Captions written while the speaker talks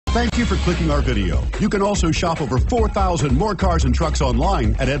Thank you for clicking our video. You can also shop over 4,000 more cars and trucks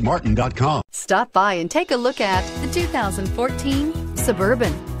online at edmartin.com. Stop by and take a look at the 2014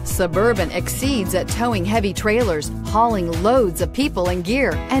 Suburban. Suburban exceeds at towing heavy trailers, hauling loads of people and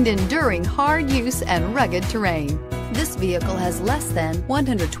gear, and enduring hard use and rugged terrain. This vehicle has less than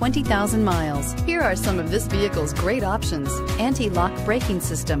 120,000 miles. Here are some of this vehicle's great options: anti-lock braking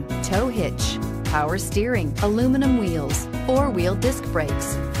system, tow hitch, power steering, aluminum wheels, four-wheel disc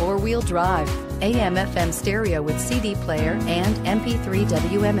brakes, four-wheel drive, AM/FM stereo with CD player and MP3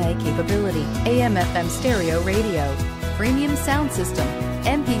 WMA capability, AM/FM stereo radio, premium sound system,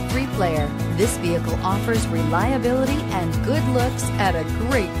 MP3 player. This vehicle offers reliability and good looks at a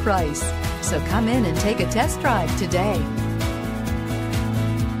great price. So come in and take a test drive today.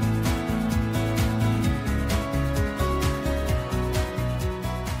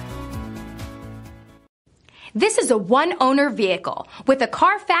 This is a one-owner vehicle with a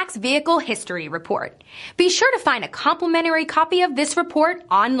Carfax Vehicle History Report. Be sure to find a complimentary copy of this report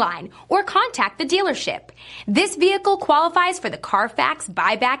online or contact the dealership. This vehicle qualifies for the Carfax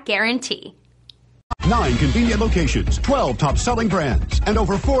Buyback Guarantee. 9 convenient locations, 12 top-selling brands, and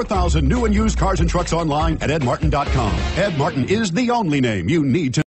over 4,000 new and used cars and trucks online at edmartin.com. Ed Martin is the only name you need to